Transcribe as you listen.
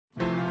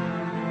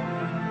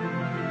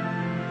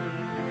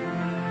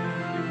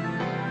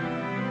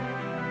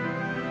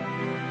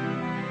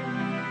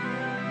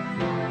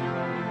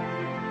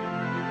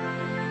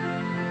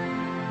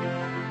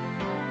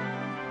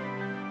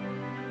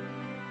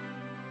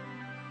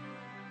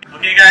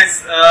Okay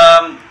guys,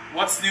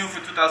 what's new for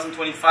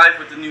 2025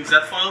 with the new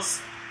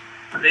Z-Foils?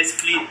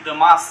 Basically the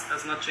mast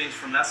has not changed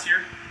from last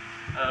year.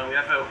 We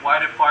have a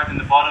wider part in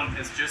the bottom,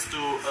 it's just to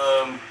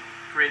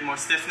create more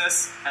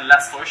stiffness and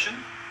less torsion.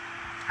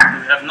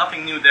 We have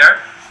nothing new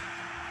there,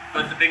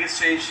 but the biggest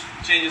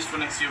changes for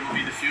next year will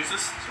be the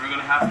fuses. So we're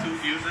going to have two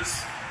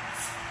fuses.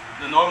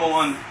 The normal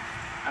one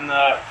and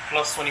the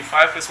plus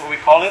 25 is what we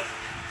call it.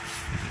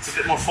 It's a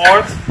bit more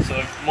forward,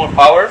 so more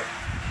power.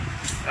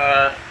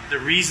 The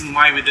reason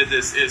why we did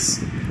this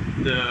is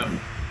to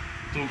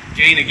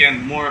gain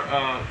again more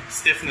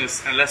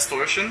stiffness and less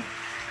torsion.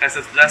 As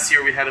last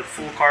year we had a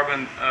full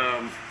carbon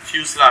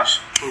fuselage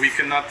where we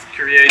could not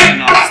create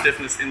enough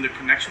stiffness in the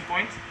connection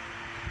point.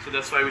 So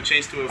that's why we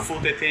changed to a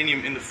full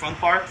titanium in the front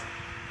part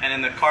and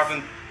in the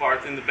carbon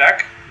part in the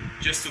back,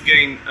 just to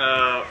gain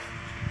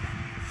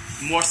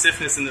more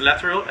stiffness in the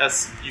lateral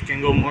as you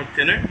can go more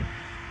thinner,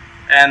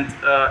 and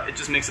it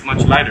just makes it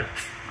much lighter.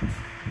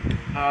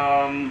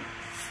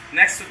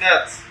 Next to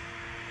that,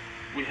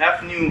 we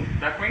have new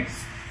back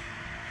wings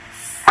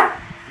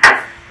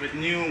with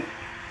new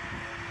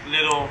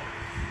little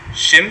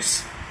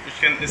shims,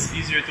 which is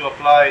easier to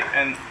apply,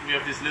 and we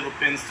have these little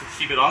pins to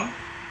keep it on.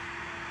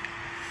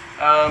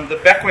 The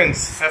back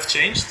wings have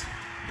changed.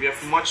 We have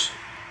much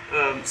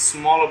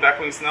smaller back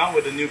wings now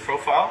with a new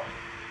profile,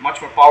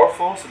 much more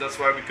powerful, so that's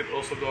why we could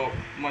also go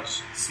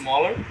much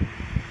smaller,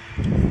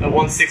 a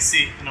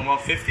 160 and a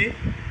 150.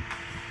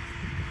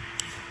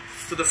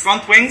 To the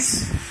front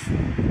wings,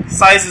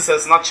 sizes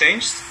has not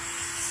changed.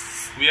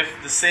 We have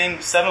the same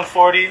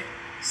 740,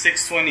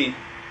 620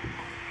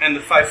 and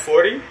the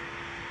 540.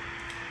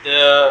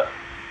 The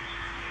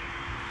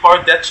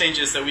part that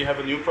changes is that we have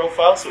a new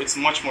profile, so it's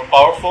much more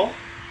powerful.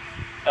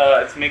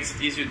 It makes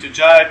it easier to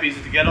jibe,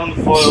 easier to get on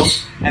the foil,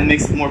 and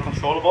makes it more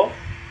controllable.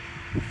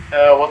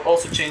 What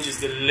also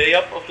changes the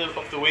layup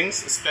of the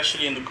wings,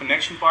 especially in the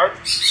connection part,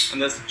 and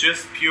that's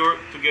just pure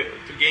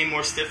to gain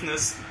more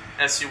stiffness,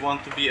 as you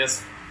want to be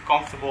as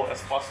comfortable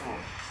as possible.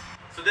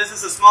 So this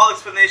is a small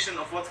explanation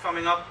of what's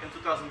coming up in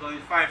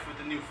 2025 with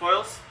the new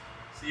foils.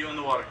 See you on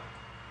the water.